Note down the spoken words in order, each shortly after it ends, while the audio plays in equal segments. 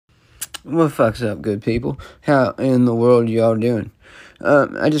What fucks up, good people? How in the world y'all doing?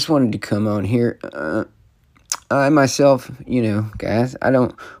 I just wanted to come on here. I myself, guys, I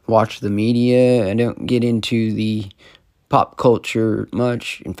don't watch the media. I don't get into the pop culture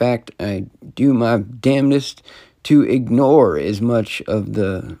much. In fact, I do my damnedest to ignore as much of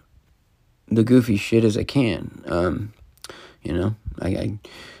the goofy shit as I can.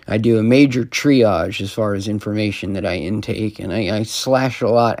 I do a major triage as far as information that I intake, and I slash a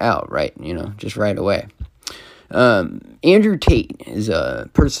lot out, right, just right away. Andrew Tate is a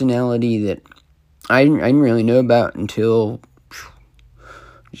personality that I didn't really know about until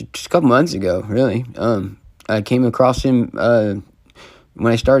just a couple months ago, really. I came across him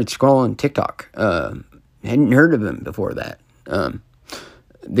when I started scrolling TikTok. Hadn't heard of him before that.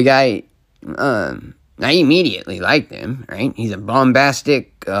 The guy, I immediately liked him, right? He's a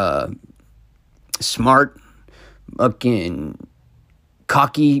bombastic, smart, fucking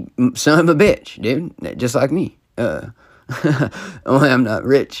cocky son of a bitch, dude. Just like me. Only I'm not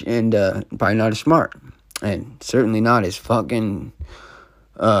rich and probably not as smart. And certainly not as fucking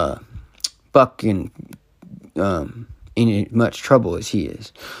in as much trouble as he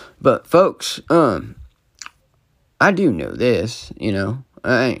is. But folks, I do know this,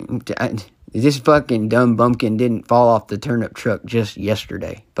 this fucking dumb bumpkin didn't fall off the turnip truck just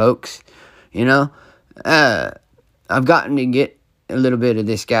yesterday, folks. I've gotten to get a little bit of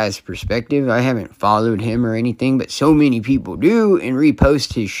this guy's perspective. I haven't followed him or anything, but so many people do and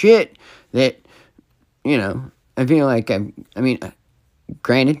repost his shit that, I feel like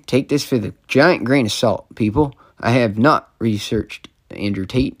granted, take this with a giant grain of salt, people. I have not researched Andrew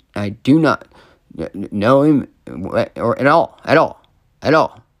Tate. I do not know him or at all.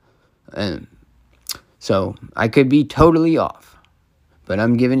 And so I could be totally off, but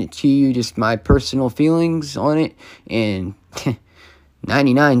I'm giving it to you just my personal feelings on it, and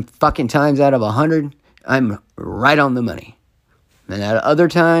 99 fucking times out of 100, I'm right on the money. And at other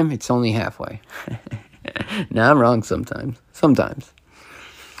time, it's only halfway. Now I'm wrong sometimes.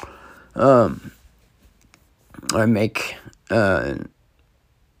 I make, I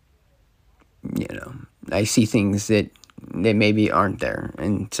see things that maybe aren't there,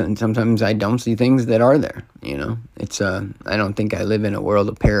 and sometimes I don't see things that are there. It's I don't think I live in a world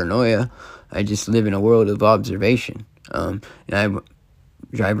of paranoia. I just live in a world of observation. And I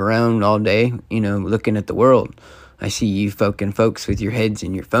drive around all day, looking at the world. I see you fucking folks with your heads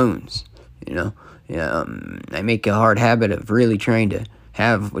in your phones. I make a hard habit of really trying to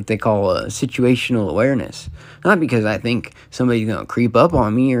have what they call situational awareness. Not because I think somebody's going to creep up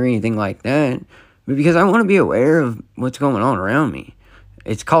on me or anything like that, but because I want to be aware of what's going on around me.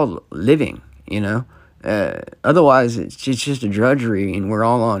 It's called living, Otherwise, it's just a drudgery, and we're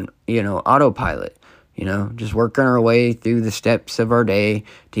all on, autopilot, just working our way through the steps of our day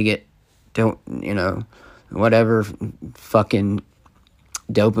to get to, whatever fucking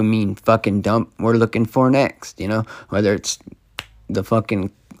dopamine fucking dump we're looking for next, whether it's the fucking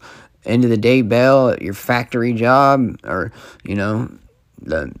end of the day bell at your factory job, or,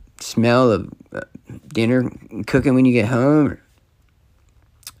 the smell of dinner cooking when you get home, or,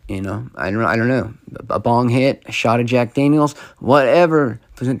 I don't know, a bong hit, a shot of Jack Daniels, whatever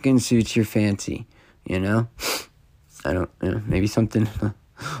fucking suits your fancy, maybe something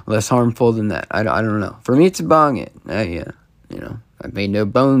less harmful than that. I don't know. For me, it's a bong hit. I've made no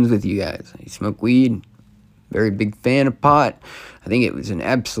bones with you guys. I smoke weed. Very big fan of pot. I think it was an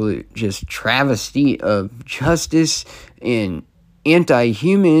absolute just travesty of justice and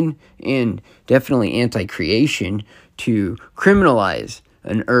anti-human and definitely anti-creation to criminalize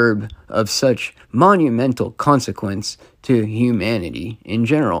an herb of such monumental consequence to humanity in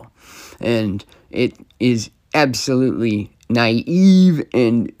general. And it is absolutely naive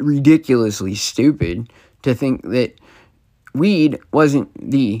and ridiculously stupid to think that weed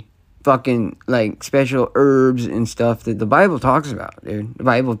wasn't the fucking, special herbs and stuff that the Bible talks about, dude. The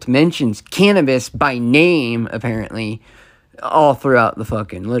Bible mentions cannabis by name, apparently, all throughout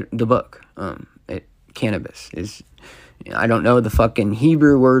the book. Cannabis is, I don't know the fucking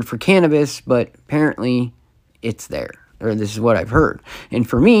Hebrew word for cannabis, but apparently it's there, or this is what I've heard. And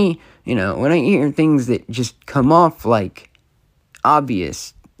for me, when I hear things that just come off like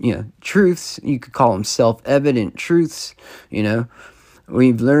obvious, truths, you could call them self-evident truths,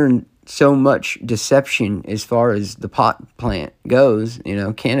 we've learned so much deception as far as the pot plant goes,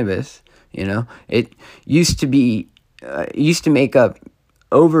 cannabis, it used to make up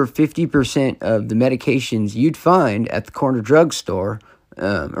over 50% of the medications you'd find at the corner drugstore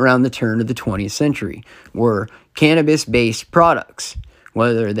around the turn of the 20th century were cannabis-based products,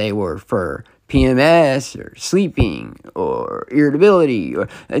 whether they were for PMS or sleeping or irritability or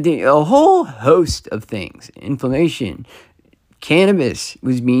a whole host of things, inflammation. Cannabis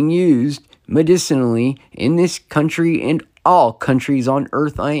was being used medicinally in this country and all countries on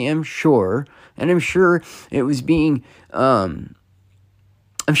earth, I am sure. And I'm sure it was being, I'm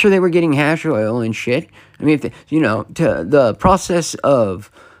sure they were getting hash oil and shit. I mean, if they, to the process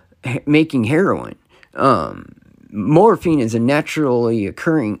of making heroin, morphine is a naturally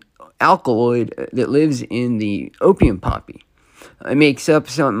occurring alkaloid that lives in the opium poppy. It makes up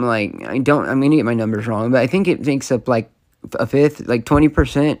something like, I'm going to get my numbers wrong, but I think it makes up like a fifth, like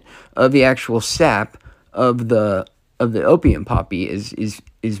 20% of the actual sap of the opium poppy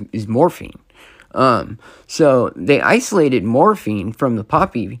is morphine. So they isolated morphine from the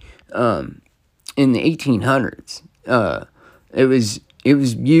poppy in the 1800s. It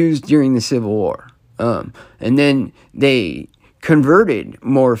was used during the Civil War. And then they converted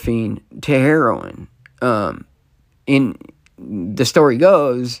morphine to heroin. In the story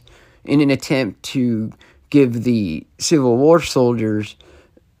goes, in an attempt to give the Civil War soldiers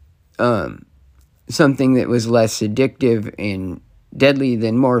something that was less addictive and deadly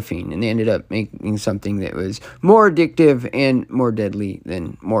than morphine, and they ended up making something that was more addictive and more deadly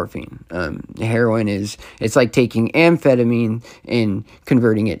than morphine. Heroin it's like taking amphetamine and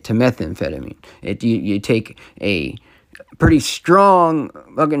converting it to methamphetamine. You take a pretty strong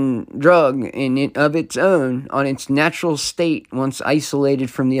fucking drug of its own on its natural state once isolated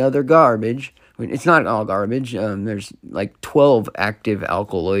from the other garbage. It's not all garbage. There's like 12 active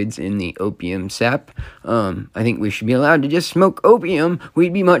alkaloids in the opium sap. I think we should be allowed to just smoke opium.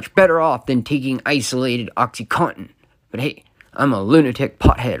 We'd be much better off than taking isolated OxyContin. But hey, I'm a lunatic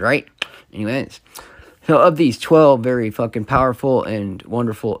pothead, right? Anyways, so of these 12 very fucking powerful and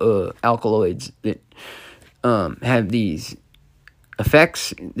wonderful alkaloids that have these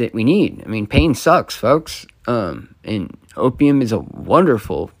effects that we need. I mean, pain sucks, folks. And opium is a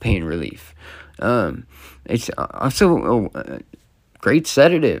wonderful pain relief. It's also a great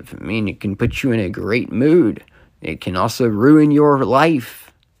sedative. I mean, it can put you in a great mood. It can also ruin your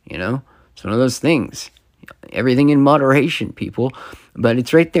life. It's one of those things. Everything in moderation, people. But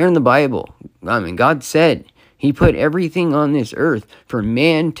it's right there in the Bible. I mean, God said He put everything on this earth for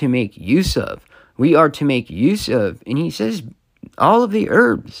man to make use of. We are to make use of. And He says all of the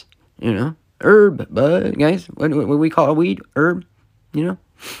herbs, herb, bud, guys. What we call weed? Herb,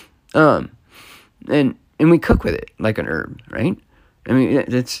 And we cook with it like an herb, right? I mean,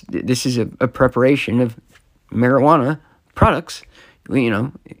 this is a preparation of marijuana products,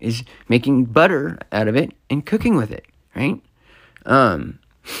 is making butter out of it and cooking with it, right?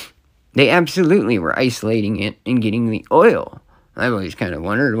 They absolutely were isolating it and getting the oil. I've always kind of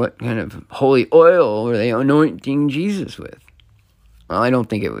wondered what kind of holy oil were they anointing Jesus with. Well, I don't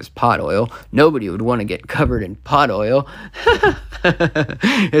think it was pot oil. Nobody would want to get covered in pot oil.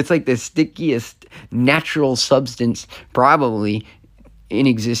 It's like the stickiest natural substance probably in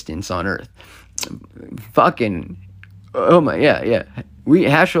existence on Earth. Fucking, oh my, yeah.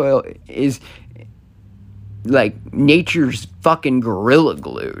 Hash oil is like nature's fucking Gorilla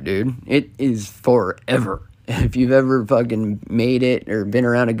Glue, dude. It is forever. If you've ever fucking made it or been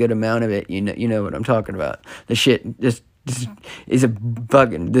around a good amount of it, you know what I'm talking about. The shit just is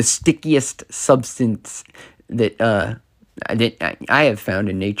the stickiest substance that I have found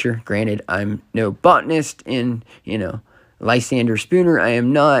in nature. Granted, I'm no botanist and, Lysander Spooner. I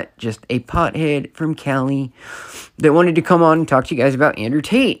am not just a pothead from Cali that wanted to come on and talk to you guys about Andrew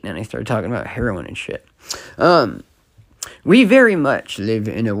Tate. And I started talking about heroin and shit. We very much live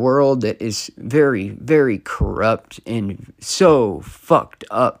in a world that is very, very corrupt and so fucked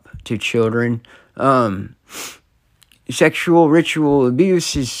up to children. Sexual ritual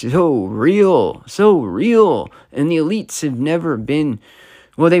abuse is so real, and the elites have never been,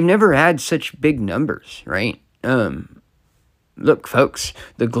 they've never had such big numbers, right? Look, folks,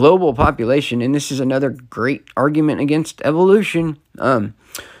 the global population, and this is another great argument against evolution, the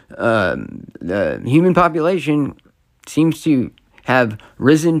human population seems to have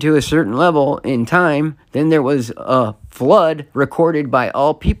risen to a certain level in time. Then there was a flood recorded by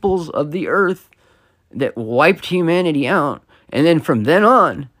all peoples of the earth that wiped humanity out. And then from then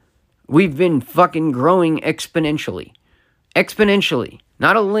on, we've been fucking growing exponentially. Exponentially.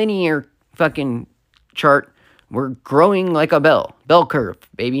 Not a linear fucking chart. We're growing like a bell curve,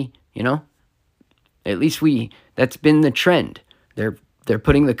 baby, At least that's been the trend. They're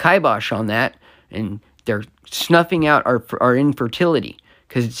putting the kibosh on that, and they're snuffing out our infertility,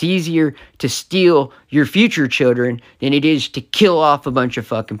 because it's easier to steal your future children than it is to kill off a bunch of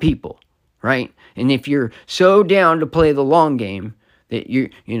fucking people, right? And if you're so down to play the long game that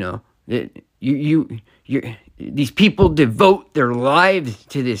that these people devote their lives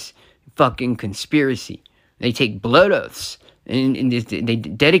to this fucking conspiracy. They take blood oaths and they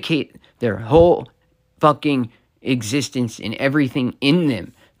dedicate their whole fucking existence and everything in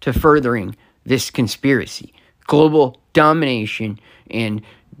them to furthering this conspiracy. Global domination and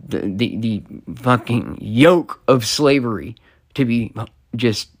the fucking yoke of slavery to be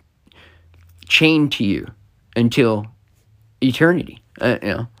just chained to you until eternity,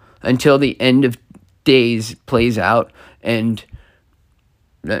 until the end of days plays out. And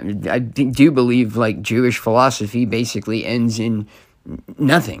I do believe, like, Jewish philosophy basically ends in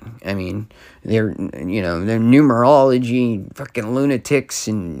nothing. I mean, their numerology, fucking lunatics,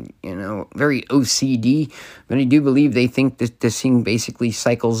 and, very OCD. But I do believe they think that this thing basically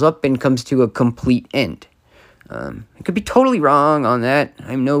cycles up and comes to a complete end. I could be totally wrong on that.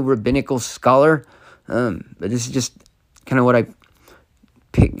 I'm no rabbinical scholar, but this is just kind of what I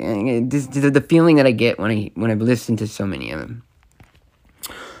pick. The feeling that I get when I listen to so many of them.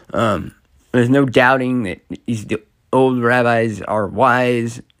 There's no doubting that the old rabbis are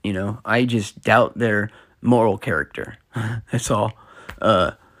wise. I just doubt their moral character. That's all.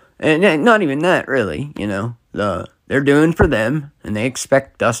 And not even that, really. They're doing for them, and they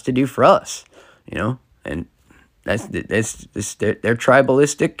expect us to do for us. And that's they're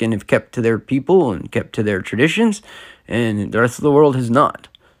tribalistic and have kept to their people and kept to their traditions, and the rest of the world has not.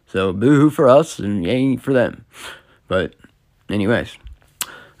 So boo-hoo for us and yay for them. But anyways,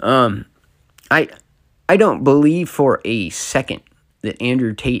 I don't believe for a second that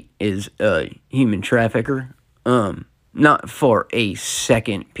Andrew Tate is a human trafficker. Not for a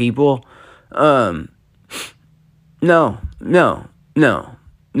second, people. No.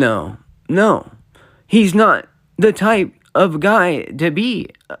 He's not the type of guy to be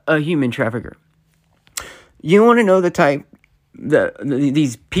a human trafficker. You want to know the type,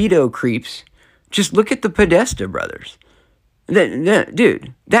 these pedo creeps? Just look at the Podesta brothers.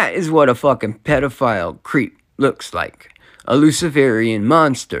 Dude, that is what a fucking pedophile creep looks like. A Luciferian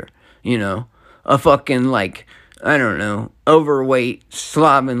monster, a fucking, like, I don't know, overweight,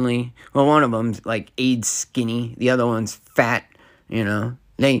 slovenly. Well, one of them's, like, AIDS skinny. The other one's fat,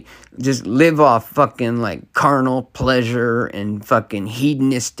 They just live off fucking, like, carnal pleasure and fucking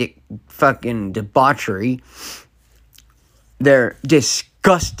hedonistic fucking debauchery. They're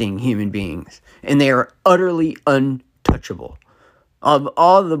disgusting human beings. And they are utterly untouchable. Of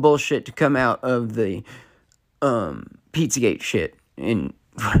all the bullshit to come out of the Pizzagate shit. And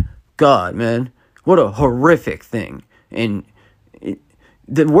God, man, what a horrific thing. And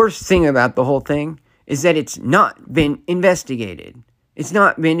the worst thing about the whole thing is that it's not been investigated. It's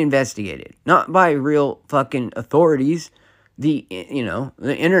not been investigated. Not by real fucking authorities. The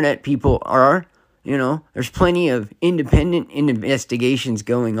internet people are. There's plenty of independent investigations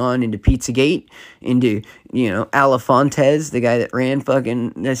going on into Pizzagate, into, Alafontes, the guy that ran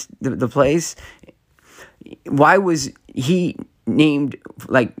fucking the place. Why was he named,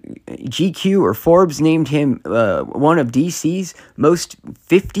 like, GQ or Forbes named him one of DC's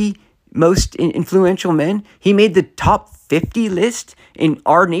 50 most influential men? He made the top 50 list in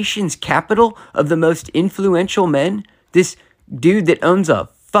our nation's capital of the most influential men. This dude that owns a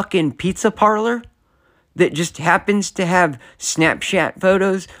fucking pizza parlor that just happens to have Snapchat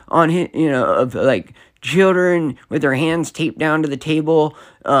photos on his, of, like, children with their hands taped down to the table,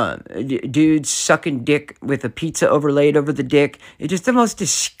 dudes sucking dick with a pizza overlaid over the dick. It's just the most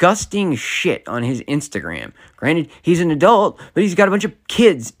disgusting shit on his Instagram. Granted, he's an adult, but he's got a bunch of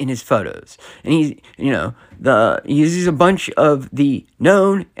kids in his photos. And he uses a bunch of the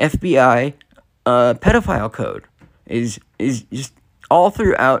known FBI pedophile code. Is just all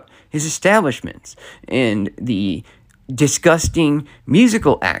throughout his establishments, and the disgusting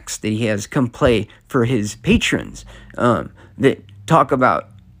musical acts that he has come play for his patrons, that talk about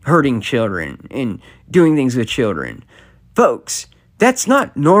hurting children and doing things with children. Folks, that's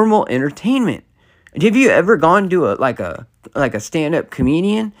not normal entertainment. Have you ever gone to a stand-up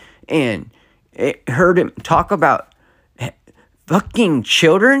comedian and heard him talk about fucking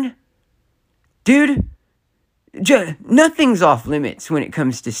children? Dude, nothing's off limits when it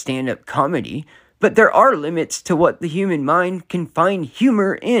comes to stand-up comedy, but there are limits to what the human mind can find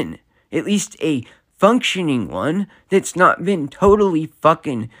humor in. At least a functioning one that's not been totally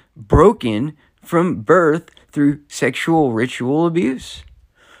fucking broken from birth through sexual ritual abuse.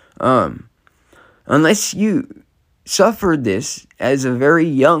 Unless you suffered this as a very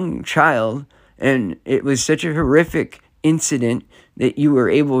young child, and it was such a horrific incident that you were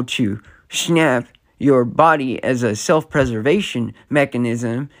able to snap your body as a self-preservation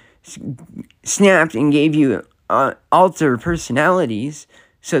mechanism, snapped and gave you altered personalities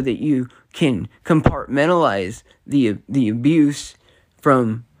so that you can compartmentalize the abuse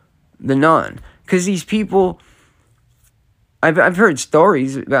from the non. Because these people, I've heard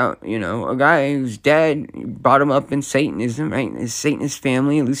stories about, a guy whose dad brought him up in Satanism, right? His Satanist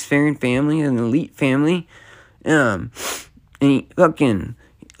family, a Luciferian family, an elite family. And he fucking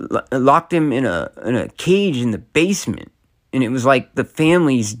locked him in a cage in the basement. And it was like the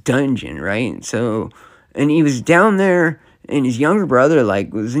family's dungeon, right? So, and he was down there, and his younger brother,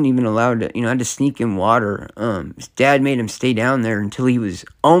 wasn't even allowed to, had to sneak in water. His dad made him stay down there until he was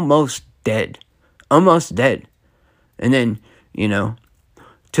almost dead. Almost dead. And then,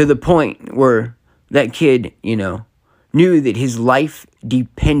 to the point where that kid, knew that his life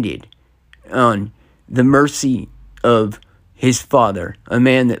depended on the mercy of his father, a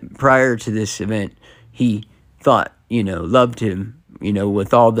man that prior to this event, he thought, loved him,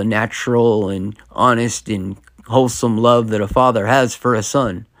 with all the natural and honest and wholesome love that a father has for a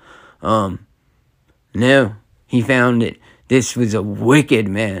son. No, he found that this was a wicked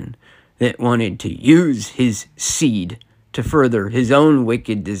man that wanted to use his seed to further his own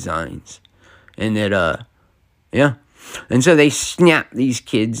wicked designs. And that, yeah. And so they snapped these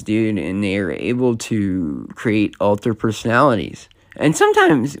kids, dude, and they are able to create alter personalities. And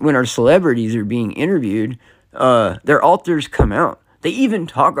sometimes when our celebrities are being interviewed, their alters come out. They even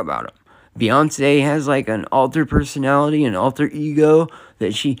talk about them. Beyonce has an alter personality, an alter ego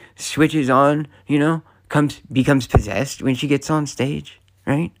that she switches on, becomes possessed when she gets on stage,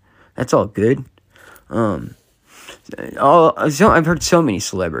 right? That's all good. I've heard so many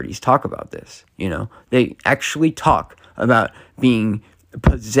celebrities talk about this, They actually talk about being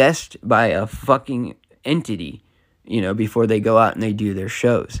possessed by a fucking entity, before they go out and they do their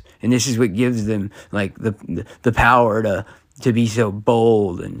shows. And this is what gives them, the power to be so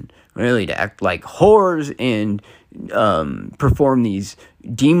bold and really to act like whores and perform these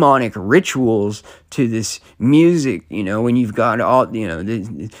demonic rituals to this music, when you've got all,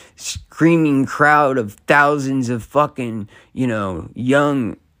 the screaming crowd of thousands of fucking,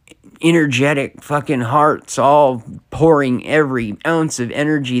 young, energetic fucking hearts all pouring every ounce of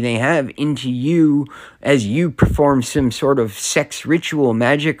energy they have into you as you perform some sort of sex ritual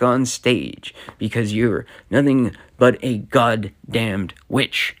magic on stage because you're nothing but a goddamned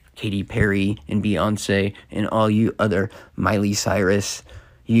witch. Katy Perry and Beyonce and all you other Miley Cyrus,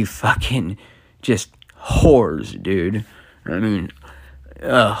 you fucking just whores, dude. I mean,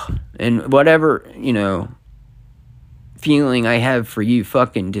 and whatever, feeling I have for you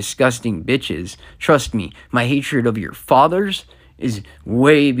fucking disgusting bitches, trust me, my hatred of your fathers is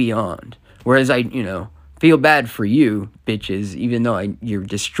way beyond. Whereas I, feel bad for you bitches, even though you're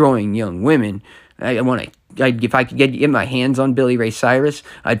destroying young women. If I could get my hands on Billy Ray Cyrus,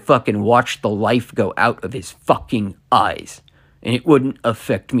 I'd fucking watch the life go out of his fucking eyes. And it wouldn't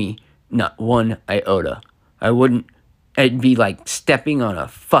affect me not one iota. It'd be like stepping on a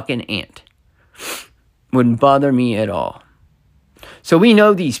fucking ant. Wouldn't bother me at all. So we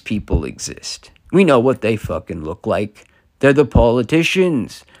know these people exist. We know what they fucking look like. They're the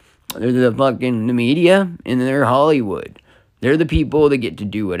politicians. They're the media, and they're Hollywood. They're the people that get to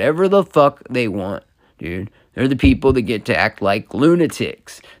do whatever the fuck they want, dude. They're the people that get to act like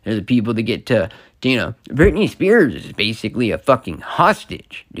lunatics. They're the people that get to, Britney Spears is basically a fucking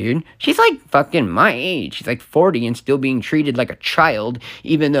hostage, dude. She's fucking my age. She's 40 and still being treated like a child,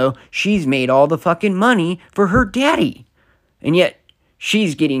 even though she's made all the fucking money for her daddy. And yet,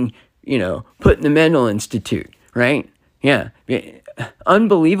 she's getting, put in the mental institute, right? Yeah.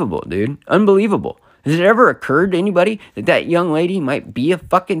 Unbelievable, dude. Unbelievable. Has it ever occurred to anybody that young lady might be a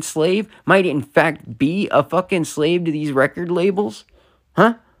fucking slave? Might in fact be a fucking slave to these record labels?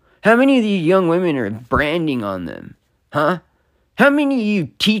 Huh? How many of these young women are branding on them? Huh? How many of you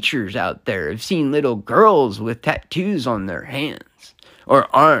teachers out there have seen little girls with tattoos on their hands or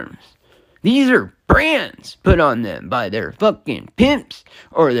arms? These are brands put on them by their fucking pimps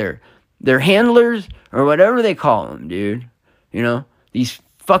or their handlers or whatever they call them, dude. These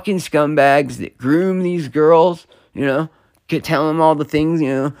fucking scumbags that groom these girls, tell them all the things,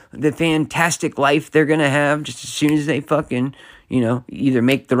 the fantastic life they're gonna have just as soon as they fucking, either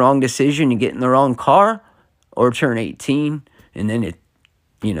make the wrong decision and get in the wrong car or turn 18, and then it's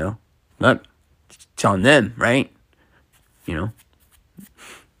on them, right? Because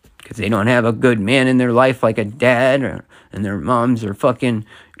they don't have a good man in their life like a dad, and their moms are fucking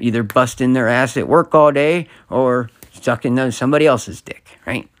either busting their ass at work all day or sucking somebody else's dick,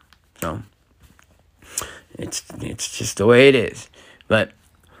 right? So it's just the way it is. But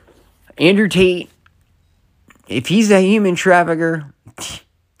Andrew Tate, if he's a human trafficker,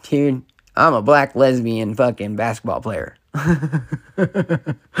 dude, I'm a black lesbian fucking basketball player.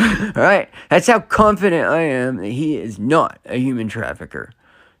 Right? That's how confident I am that he is not a human trafficker.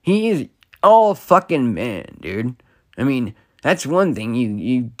 He is all fucking man, dude. I mean, that's one thing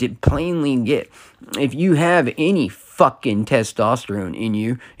you did plainly get. If you have any fucking testosterone in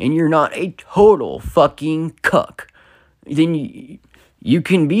you and you're not a total fucking cuck, then you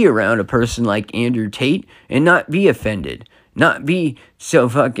can be around a person like Andrew Tate and not be offended. Not be so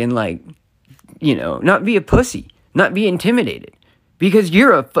fucking like, not be a pussy. Not be intimidated. Because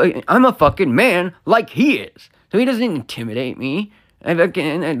I'm a fucking man like he is. So he doesn't intimidate me. I'd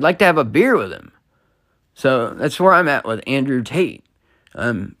like to have a beer with him. So that's where I'm at with Andrew Tate.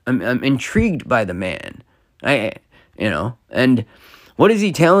 I'm intrigued by the man. And what is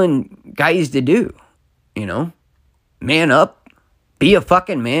he telling guys to do? Man up, be a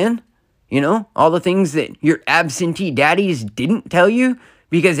fucking man. All the things that your absentee daddies didn't tell you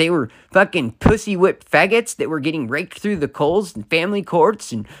because they were fucking pussy whipped faggots that were getting raked through the coals and family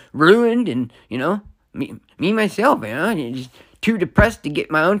courts and ruined and, me myself, just too depressed to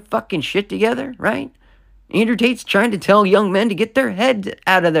get my own fucking shit together, right? Andrew Tate's trying to tell young men to get their heads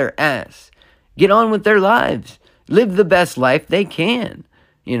out of their ass, get on with their lives, live the best life they can,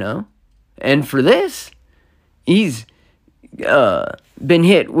 And for this, he's been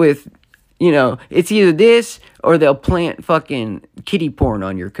hit with, it's either this or they'll plant fucking kiddie porn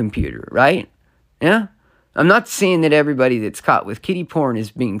on your computer, right? Yeah? I'm not saying that everybody that's caught with kiddie porn is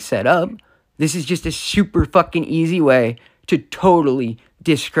being set up. This is just a super fucking easy way to totally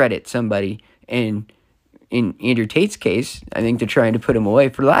discredit somebody. And in Andrew Tate's case, I think they're trying to put him away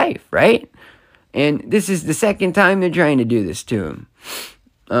for life, right? And this is the second time they're trying to do this to him.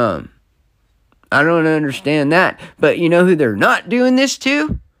 I don't understand that. But you know who they're not doing this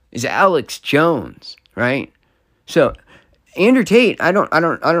to? Is Alex Jones, right? So Andrew Tate, I don't,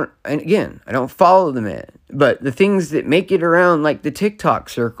 and again, I don't follow the man, but the things that make it around like the TikTok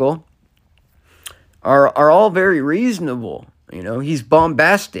circle are all very reasonable. He's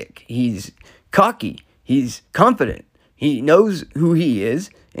bombastic, he's cocky, he's confident, he knows who he is,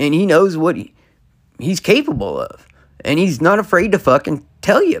 and he knows what he's capable of, and he's not afraid to fucking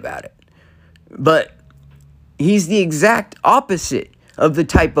tell you about it. But he's the exact opposite of the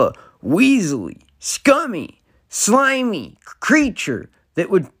type of weaselly, scummy, slimy creature that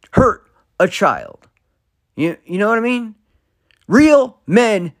would hurt a child. You know what I mean? Real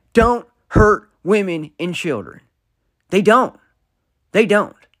men don't hurt women and children. They don't. They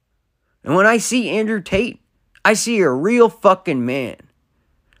don't. And when I see Andrew Tate, I see a real fucking man.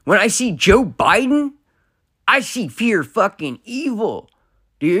 When I see Joe Biden, I see pure fucking evil,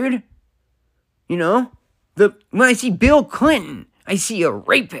 dude. When I see Bill Clinton, I see a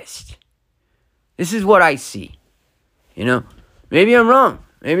rapist. This is what I see. Maybe I'm wrong.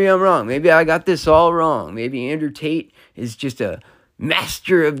 Maybe I got this all wrong. Maybe Andrew Tate is just a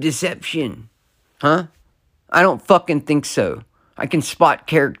master of deception. Huh? I don't fucking think so. I can spot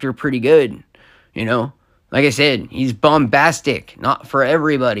character pretty good. Like I said, he's bombastic. Not for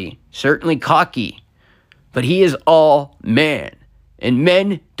everybody. Certainly cocky. But he is all man. And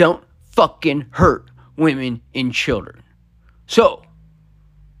men don't fucking hurt women and children. So,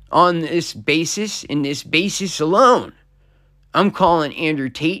 on this basis, in this basis alone, I'm calling Andrew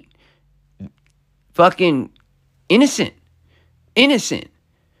Tate fucking innocent. Innocent.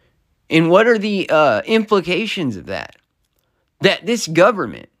 And what are the implications of that? That this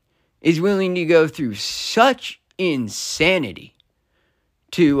government is willing to go through such insanity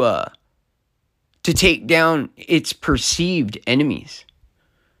to take down its perceived enemies.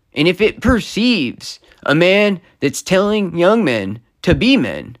 And if it perceives a man that's telling young men to be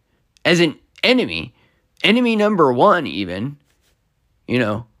men as an enemy number one even,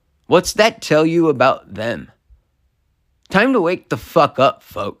 what's that tell you about them? Time to wake the fuck up,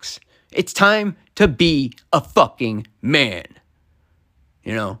 folks. It's time to be a fucking man.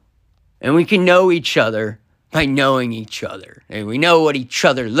 And we can know each other by knowing each other. And we know what each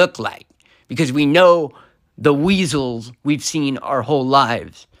other look like because we know the weasels we've seen our whole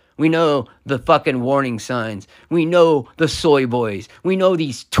lives. We know the fucking warning signs. We know the soy boys. We know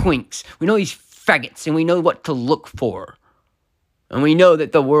these twinks. We know these faggots, and we know what to look for. And we know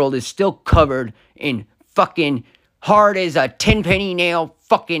that the world is still covered in fucking hard as a 10-penny nail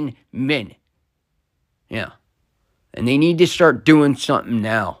fucking men. Yeah. And they need to start doing something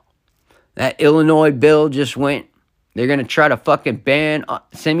now. That Illinois bill just went. They're going to try to fucking ban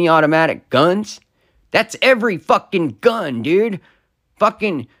semi-automatic guns. That's every fucking gun, dude.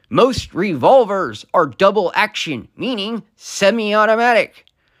 Fucking most revolvers are double action, meaning semi-automatic.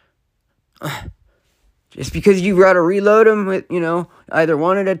 Just because you got to reload them with, either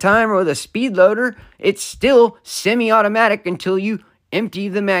one at a time or with a speed loader, it's still semi-automatic until you empty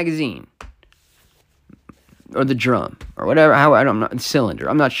the magazine. Or the drum. Or whatever. Cylinder.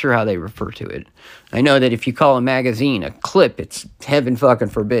 I'm not sure how they refer to it. I know that if you call a magazine a clip, it's heaven fucking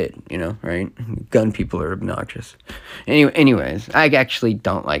forbid. Right? Gun people are obnoxious. Anyways, I actually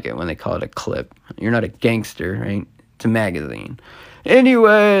don't like it when they call it a clip. You're not a gangster, right? It's a magazine.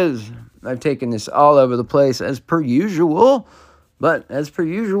 Anyways, I've taken this all over the place as per usual. But as per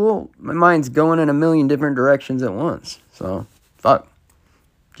usual, my mind's going in a million different directions at once. So, fuck.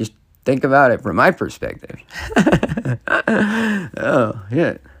 Just think about it from my perspective. Oh,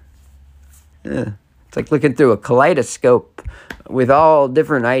 yeah. It's like looking through a kaleidoscope with all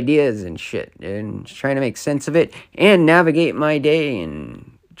different ideas and shit. And just trying to make sense of it. And navigate my day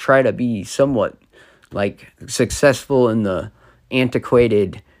and try to be somewhat, successful in the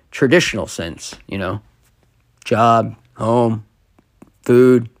antiquated traditional sense, job, home,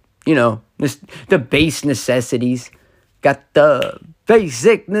 food, the base necessities. Got the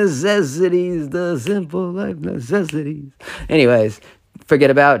basic necessities, the simple life necessities. Anyways, forget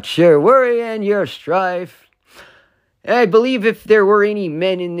about your worry and your strife. I believe if there were any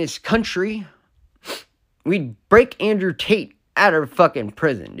men in this country, we'd break Andrew Tate out of fucking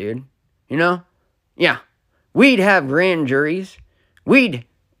prison, dude. Yeah. We'd have grand juries. We'd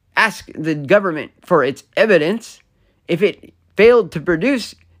ask the government for its evidence. If it failed to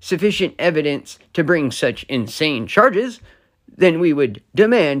produce sufficient evidence to bring such insane charges, then we would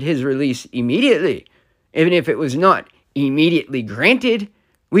demand his release immediately. Even if it was not immediately granted,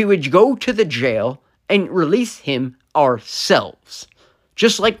 we would go to the jail and release him ourselves.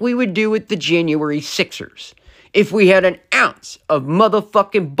 Just like we would do with the January 6ers. If we had an ounce of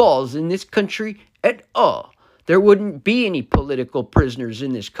motherfucking balls in this country at all, there wouldn't be any political prisoners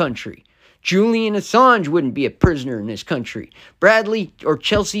in this country. Julian Assange wouldn't be a prisoner in this country. Bradley or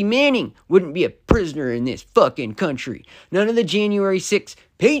Chelsea Manning wouldn't be a prisoner in this fucking country. None of the January 6th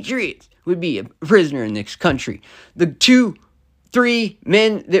Patriots would be a prisoner in this country. The 3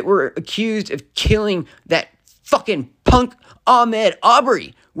 men that were accused of killing that fucking punk Ahmaud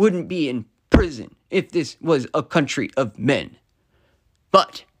Arbery wouldn't be in prison if this was a country of men.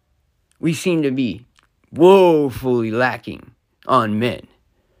 But we seem to be woefully lacking on men.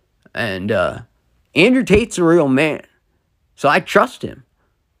 And Andrew Tate's a real man. So I trust him.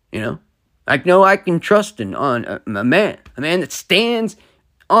 I know I can trust on a man that stands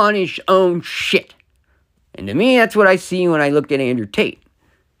on his own shit. And to me, that's what I see when I look at Andrew Tate.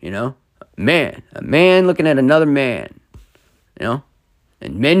 A man looking at another man. And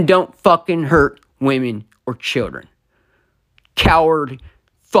men don't fucking hurt women or children. Coward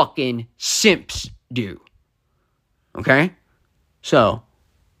fucking simps do. Okay? So,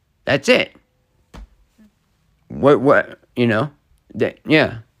 that's it.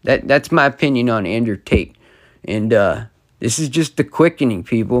 That's my opinion on Andrew Tate. And this is just the quickening,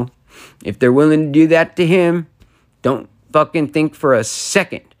 people. If they're willing to do that to him, don't fucking think for a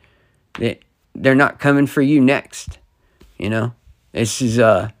second that they're not coming for you next. This is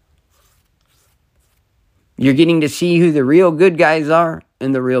you're getting to see who the real good guys are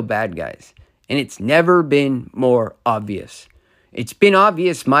and the real bad guys. And it's never been more obvious. It's been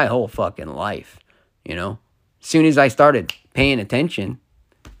obvious my whole fucking life, As soon as I started paying attention,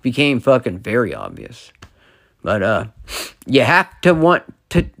 it became fucking very obvious. But you have to want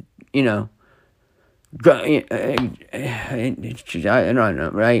to, I don't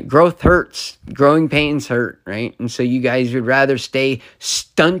know, right? Growth hurts. Growing pains hurt, right? And so you guys would rather stay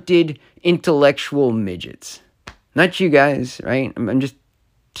stunted intellectual midgets. Not you guys, right? I'm just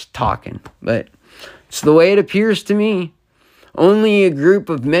talking. But it's the way it appears to me. Only a group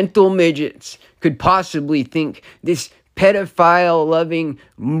of mental midgets could possibly think this pedophile-loving,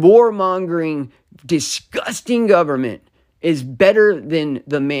 warmongering, disgusting government is better than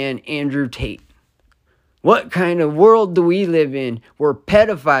the man Andrew Tate. What kind of world do we live in where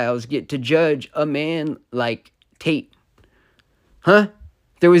pedophiles get to judge a man like Tate? Huh?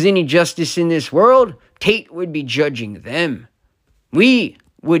 If there was any justice in this world, Tate would be judging them. We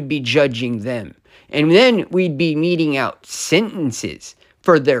would be judging them. And then we'd be meting out sentences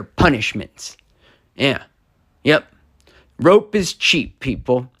for their punishments. Yeah. Yep. Rope is cheap,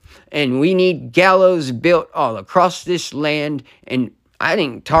 people. And we need gallows built all across this land. And I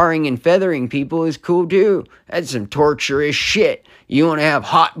think tarring and feathering people is cool too. That's some torturous shit. You want to have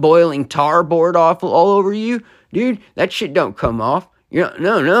hot boiling tar poured off all over you? Dude, that shit don't come off.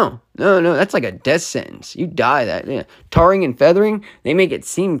 No. That's like a death sentence. You die that. Yeah. Tarring and feathering, they make it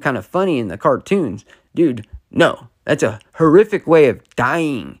seem kind of funny in the cartoons. Dude, no. That's a horrific way of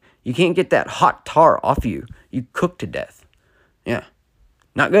dying. You can't get that hot tar off you. You cook to death. Yeah.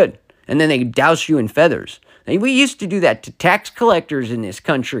 Not good. And then they douse you in feathers. And we used to do that to tax collectors in this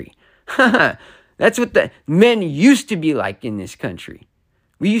country. That's what the men used to be like in this country.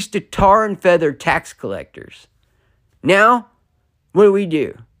 We used to tar and feather tax collectors. Now, what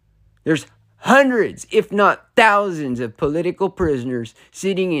do? There's hundreds, if not thousands, of political prisoners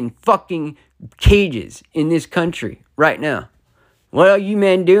sitting in fucking cages in this country right now. What are you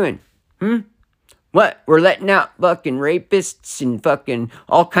men doing? What? We're letting out fucking rapists and fucking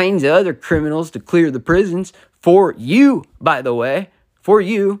all kinds of other criminals to clear the prisons. For you, by the way. For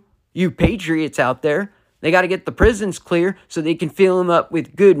you patriots out there. They got to get the prisons clear so they can fill them up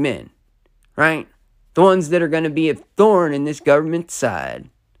with good men. Right? The ones that are going to be a thorn in this government's side.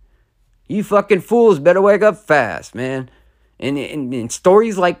 You fucking fools better wake up fast, man. And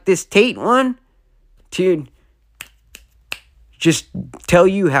stories like this Tate one, dude, just tell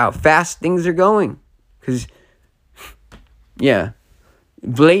you how fast things are going. Because, yeah,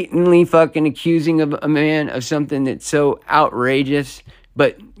 blatantly fucking accusing of a man of something that's so outrageous,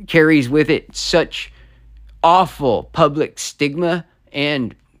 but carries with it such awful public stigma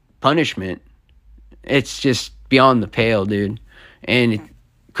and punishment. It's just beyond the pale, dude. And it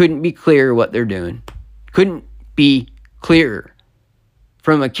couldn't be clearer what they're doing. Couldn't be clearer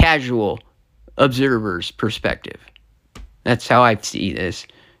from a casual observer's perspective. That's how I see this.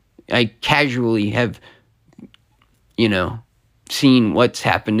 I casually have, seen what's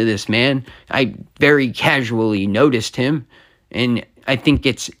happened to this man. I very casually noticed him. And I think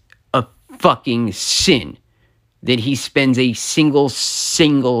it's a fucking sin that he spends a single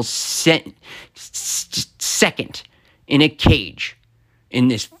second in a cage in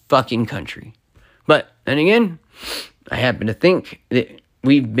this fucking country. But then again, I happen to think that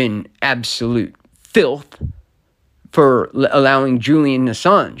we've been absolute filth for allowing Julian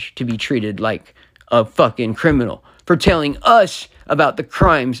Assange to be treated like a fucking criminal, for telling us about the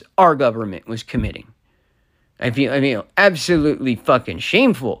crimes our government was committing. I feel absolutely fucking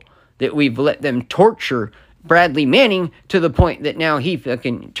shameful that we've let them torture Bradley Manning to the point that now he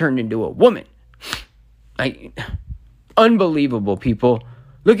fucking turned into a woman. Unbelievable, people.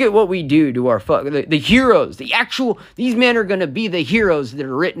 Look at what we do to our the heroes. These men are going to be the heroes that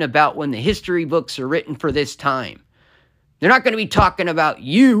are written about when the history books are written for this time. They're not going to be talking about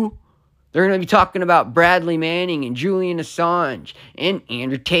you. They're going to be talking about Bradley Manning and Julian Assange and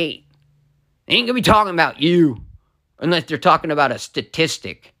Andrew Tate. They ain't going to be talking about you unless they're talking about a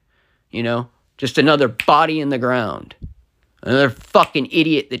statistic, just another body in the ground. Another fucking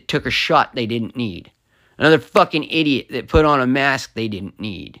idiot that took a shot they didn't need. Another fucking idiot that put on a mask they didn't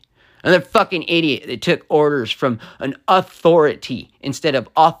need. Another fucking idiot that took orders from an authority instead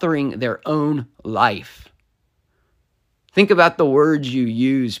of authoring their own life. Think about the words you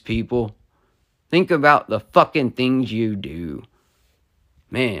use, people. Think about the fucking things you do.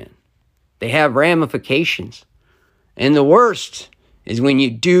 Man, they have ramifications. And the worst is when you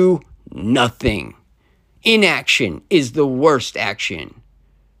do nothing. Inaction is the worst action.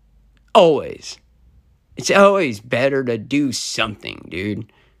 Always. It's always better to do something,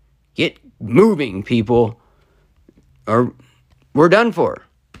 dude. Get moving, people. Or we're done for.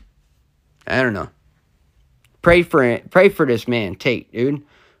 I don't know. Pray for it. Pray for this man, Tate, dude.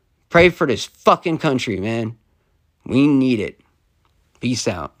 Pray for this fucking country, man. We need it. Peace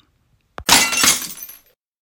out.